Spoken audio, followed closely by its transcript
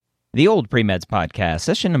The Old Pre-Meds Podcast,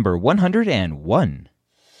 session number 101.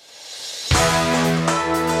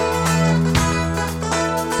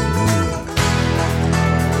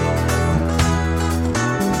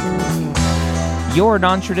 You're a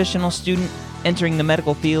non-traditional student entering the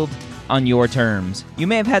medical field on your terms. You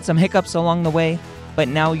may have had some hiccups along the way, but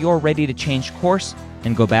now you're ready to change course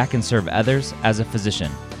and go back and serve others as a physician.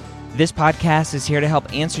 This podcast is here to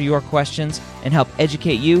help answer your questions and help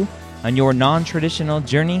educate you on your non-traditional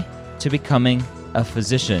journey to becoming a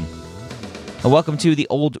physician. Welcome to the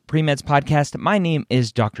Old Pre-Meds Podcast. My name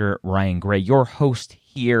is Dr. Ryan Gray, your host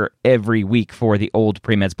here every week for the Old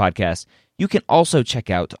Pre-Meds Podcast. You can also check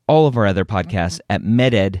out all of our other podcasts at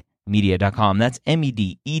mededmedia.com. That's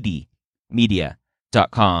MEDED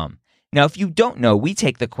media.com. Now, if you don't know, we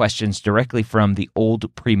take the questions directly from the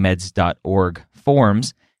oldpremeds.org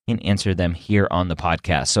forums and answer them here on the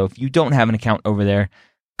podcast. So if you don't have an account over there,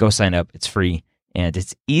 go sign up. It's free and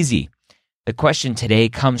it's easy. The question today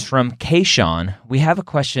comes from Kayshawn. We have a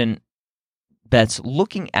question that's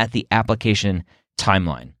looking at the application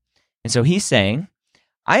timeline. And so he's saying,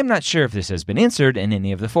 I am not sure if this has been answered in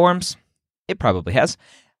any of the forums. It probably has.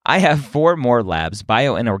 I have 4 more labs,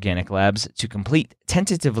 bio and organic labs, to complete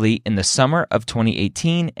tentatively in the summer of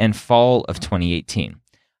 2018 and fall of 2018.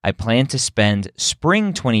 I plan to spend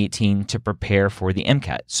spring 2018 to prepare for the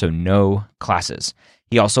MCAT, so no classes.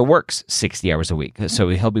 He also works 60 hours a week, so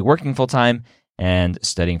he'll be working full-time and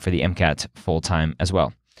studying for the MCAT full-time as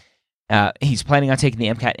well. He's planning on taking the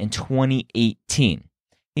MCAT in 2018.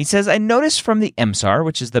 He says, I noticed from the MSAR,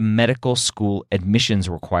 which is the Medical School Admissions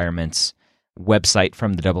Requirements website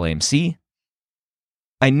from the AAMC,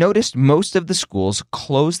 I noticed most of the schools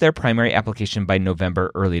close their primary application by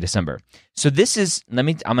November, early December. So this is, I'm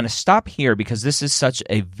going to stop here because this is such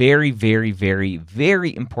a very, very, very,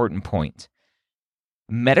 very important point.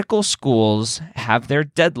 Medical schools have their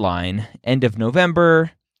deadline end of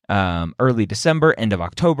November, early December, end of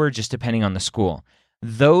October, just depending on the school.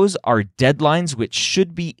 Those are deadlines which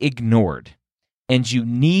should be ignored, and you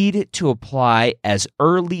need to apply as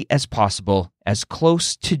early as possible, as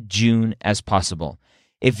close to June as possible.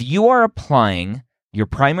 If you are applying your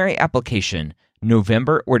primary application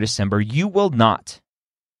November or December, you will not,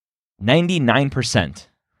 99%,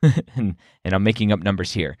 and I'm making up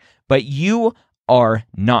numbers here, but you are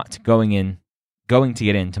not going to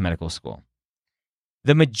get into medical school.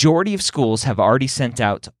 The majority of schools have already sent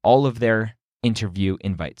out all of their interview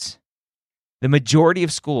invites. The majority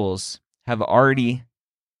of schools have already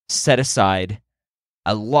set aside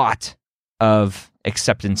a lot of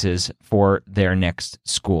acceptances for their next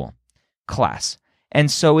school class.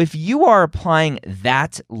 And so if you are applying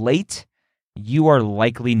that late, you are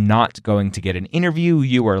likely not going to get an interview.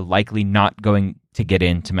 You are likely not going to get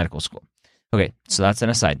into medical school. Okay, so that's an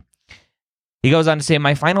aside. He goes on to say,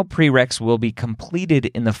 my final prereqs will be completed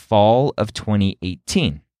in the fall of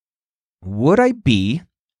 2018. Would I be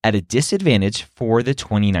at a disadvantage for the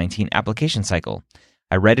 2019 application cycle?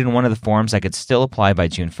 I read in one of the forums I could still apply by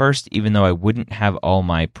June 1st, even though I wouldn't have all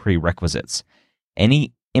my prerequisites.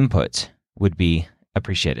 Any input would be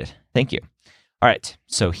appreciated. Thank you. All right,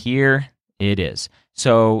 so here it is.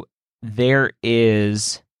 So there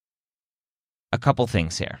is a couple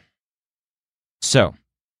things here. So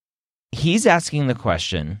he's asking the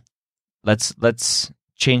question, let's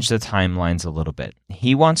change the timelines a little bit.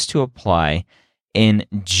 He wants to apply in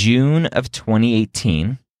June of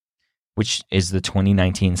 2018, which is the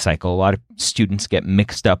 2019 cycle. A lot of students get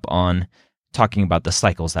mixed up on talking about the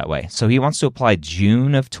cycles that way. So he wants to apply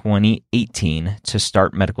June of 2018 to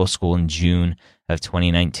start medical school in June of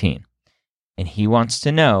 2019. And he wants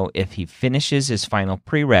to know if he finishes his final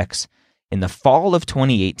prereqs in the fall of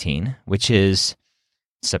 2018, which is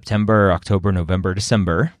September, October, November,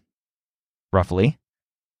 December, roughly.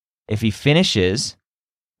 If he finishes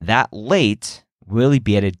that late, will he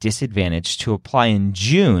be at a disadvantage to apply in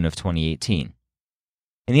June of 2018?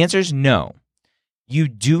 And the answer is no. You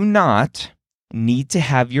do not need to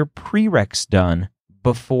have your prereqs done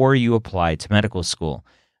before you apply to medical school.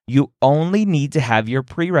 You only need to have your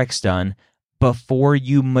prereqs done before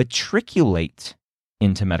you matriculate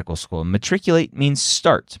into medical school. Matriculate means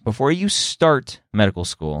start. Before you start medical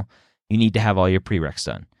school, you need to have all your prereqs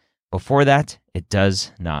done. Before that, it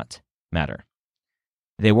does not matter.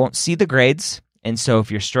 They won't see the grades, and so if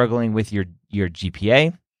you're struggling with your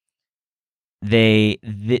GPA,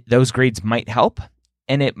 those grades might help,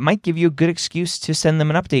 and it might give you a good excuse to send them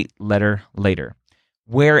an update letter later.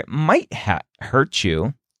 Where it might hurt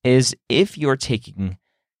you is if you're taking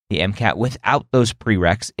the MCAT without those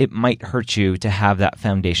prereqs, it might hurt you to have that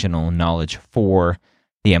foundational knowledge for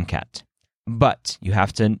the MCAT. But you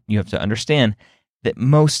have to understand that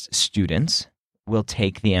most students will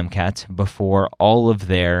take the MCAT before all of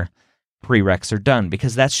their prereqs are done,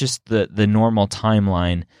 because that's just the normal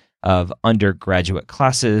timeline of undergraduate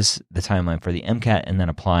classes, the timeline for the MCAT, and then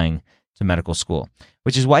applying to medical school,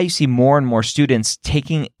 which is why you see more and more students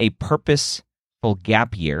taking a purposeful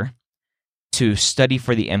gap year to study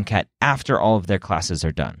for the MCAT after all of their classes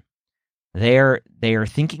are done. They are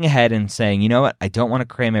thinking ahead and saying, you know what, I don't want to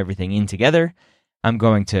cram everything in together. I'm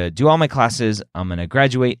going to do all my classes, I'm going to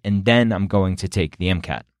graduate, and then I'm going to take the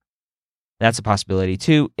MCAT. That's a possibility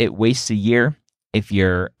too. It wastes a year. If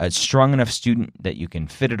you're a strong enough student that you can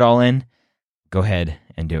fit it all in, go ahead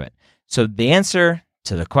and do it. So the answer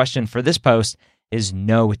to the question for this post is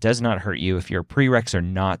no, it does not hurt you if your prereqs are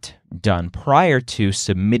not done prior to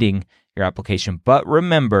submitting your application. But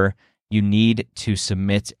remember, you need to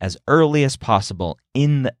submit as early as possible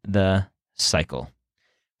in the cycle.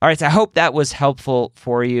 All right, so I hope that was helpful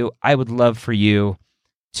for you. I would love for you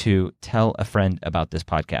to tell a friend about this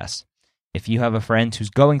podcast. If you have a friend who's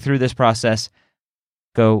going through this process,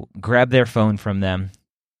 go grab their phone from them.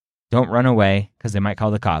 Don't run away because they might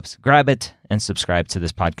call the cops. Grab it and subscribe to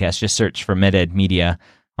this podcast. Just search for MedEd Media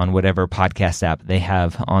on whatever podcast app they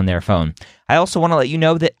have on their phone. I also want to let you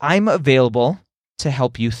know that I'm available to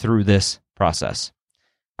help you through this process.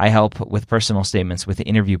 I help with personal statements, with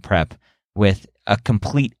interview prep, with a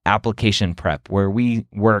complete application prep where we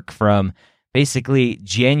work from basically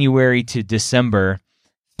January to December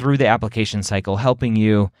through the application cycle, helping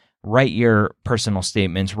you write your personal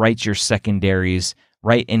statements, write your secondaries,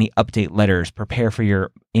 write any update letters, prepare for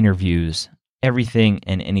your interviews, everything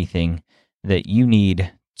and anything that you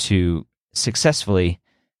need to successfully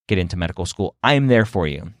get into medical school. I am there for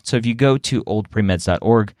you. So if you go to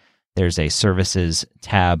oldpremeds.org, there's a services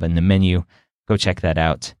tab in the menu. Go check that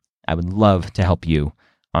out. I would love to help you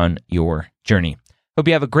on your journey. Hope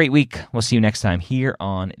you have a great week. We'll see you next time here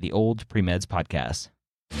on the Old Premeds Podcast.